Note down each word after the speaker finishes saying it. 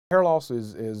Hair loss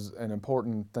is an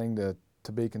important thing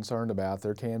to be concerned about.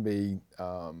 There can be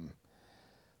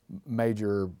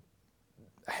major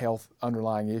health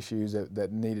underlying issues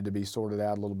that needed to be sorted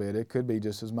out a little bit. It could be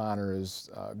just as minor as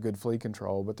good flea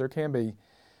control, but there can be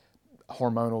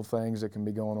hormonal things that can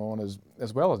be going on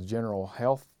as well as general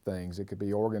health things. It could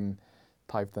be organ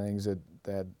type things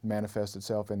that manifest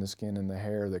itself in the skin and the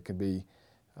hair that could be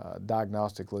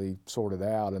diagnostically sorted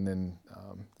out and then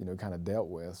kind of dealt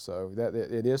with. So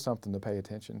it is something to pay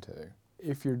attention to.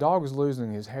 If your dog is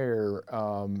losing his hair,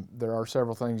 there are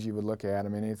several things you would look at. I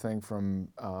mean, anything from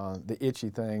the itchy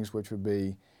things, which would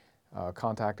be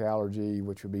contact allergy,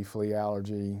 which would be flea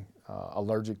allergy,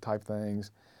 allergic type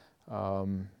things,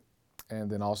 and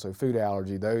then also food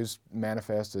allergy. Those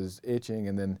manifest as itching,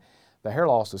 and then the hair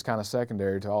loss is kind of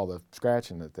secondary to all the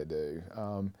scratching that they do.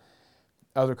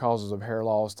 Other causes of hair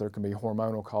loss, there can be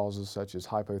hormonal causes such as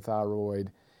hypothyroid,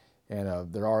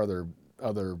 and there are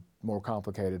other more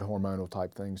complicated hormonal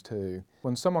type things too.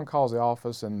 When someone calls the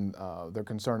office and they're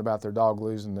concerned about their dog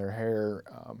losing their hair,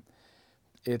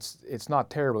 it's not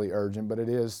terribly urgent, but it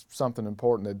is something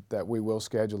important that we will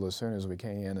schedule as soon as we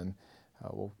can, and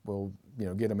we'll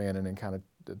get them in and then kind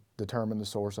of determine the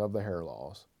source of the hair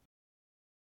loss.